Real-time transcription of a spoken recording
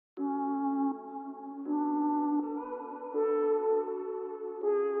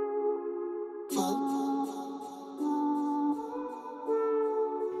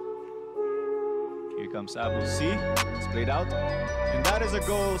comes Abu C. It's played out. And that is a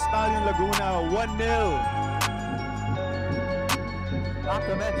goal. Stallion Laguna 1-0. Not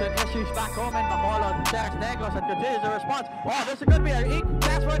to mention issues back home in Bacolod. Tex Negros and continues the response. Oh, this could be a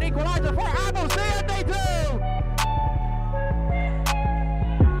chance for an equalizer for Abu C, and they do!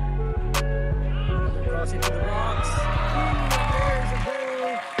 Crossing to the box. There's a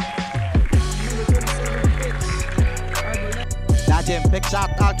goal. Najim picks out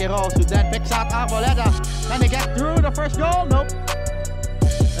Alquiros, who then picks out Arboleda. Can they get through the first goal? Nope.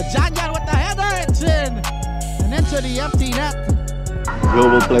 Janjan with the header, it's in! And into the empty net.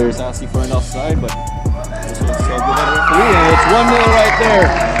 Global players asking for an offside, but this one's so good at referee, and it's 1-0 right there.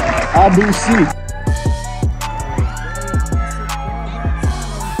 Abu C.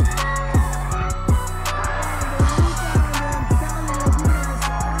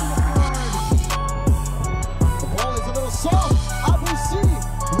 The ball is a little soft. Abu C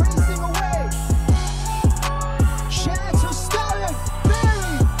racing away. Chance for Stallion.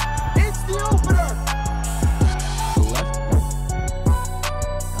 Barry. It's the opener.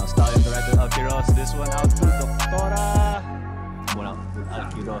 Now Stallion directed Alquiros. This one out to Doctora. One out to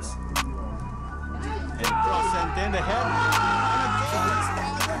Alquiros. And cross sent in the head. And again,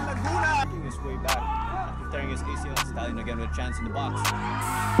 Stallion Laguna. Making his way back after tearing his ACL. Stallion again with a chance in the box.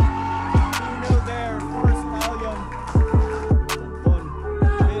 2-0 there for Stallion.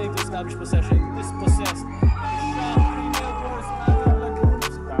 Failing to establish possession. Dispossessed. Shot 3-0 for Stallion Laguna.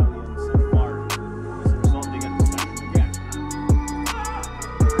 Stallion so far is resulting in possession again.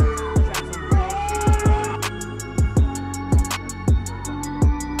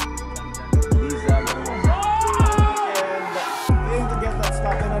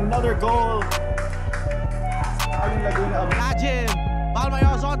 Another goal. Stallion Laguna. Najim,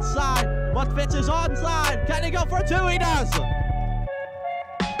 Balmayor's onside, but Fitz is onside. Can he go for two? He does.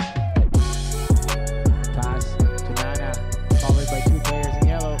 Pass to Nana, followed by two players in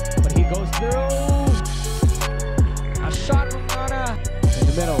yellow, but he goes through. A shot from Nana in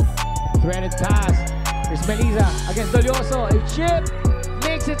the middle. Threaded pass. There's Melisa against Dolioso. A chip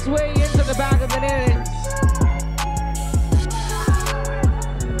makes its way into the back of the net.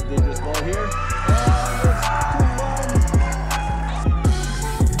 Dangerous ball here.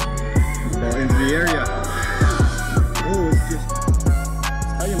 Ball into the area. Oh, it's just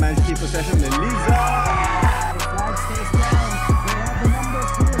how you manage to keep possession. Melisa. The flag stays down. They have the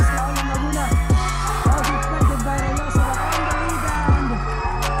numbers here. Stallion Laguna. As expected by Reynoso on the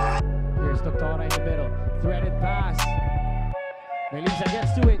rebound. Here's Doctora in the middle. Threaded pass. Melisa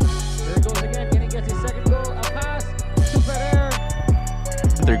gets to it. There it goes again. Getting gets his second goal. A pass to Ferrer.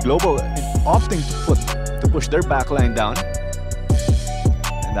 They're global opting to push their backline down.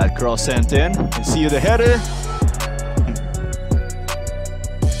 And that cross sent in. And see the header.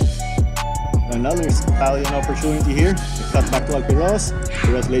 Another Stallion opportunity here. The cut back to Alquiros.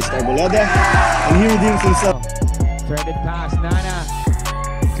 Alquiros lays to Arboleda. And he redeems himself. Threaded pass. Nana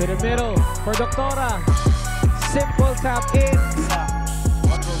to the middle for Doctora. Simple tap in.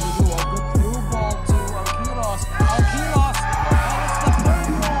 What will he do? A good through ball to Alquiros. Alquiros. That is the third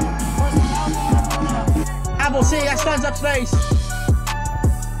goal for Stallion Laguna. Abu C extends up space.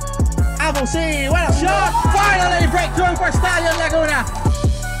 Abu C, what a shot! Finally breakthrough for Stallion Laguna.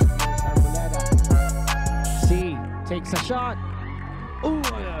 C takes a shot. Ooh,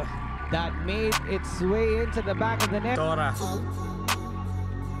 that made its way into the back of the net. Tora.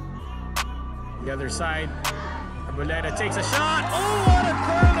 The other side. Arboleda takes a shot. Oh, what a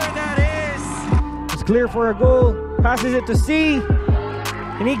curler that is! It's clear for a goal. Passes it to C.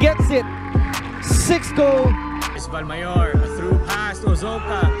 And he gets it. 6th goal. It's Balmayor. A through pass to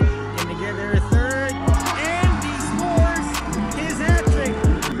Ozoka. Can they get their third? And he scores his hat-trick.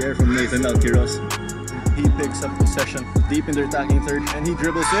 There from Nathan Alquiros. He picks up possession deep in their attacking third. And he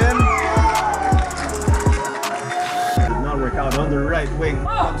dribbles in. Did not work out on the right wing.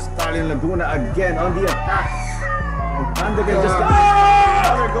 Comes Stallion Laguna again on the attack. And Pandagan just got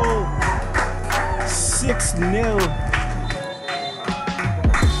another goal. 6-0.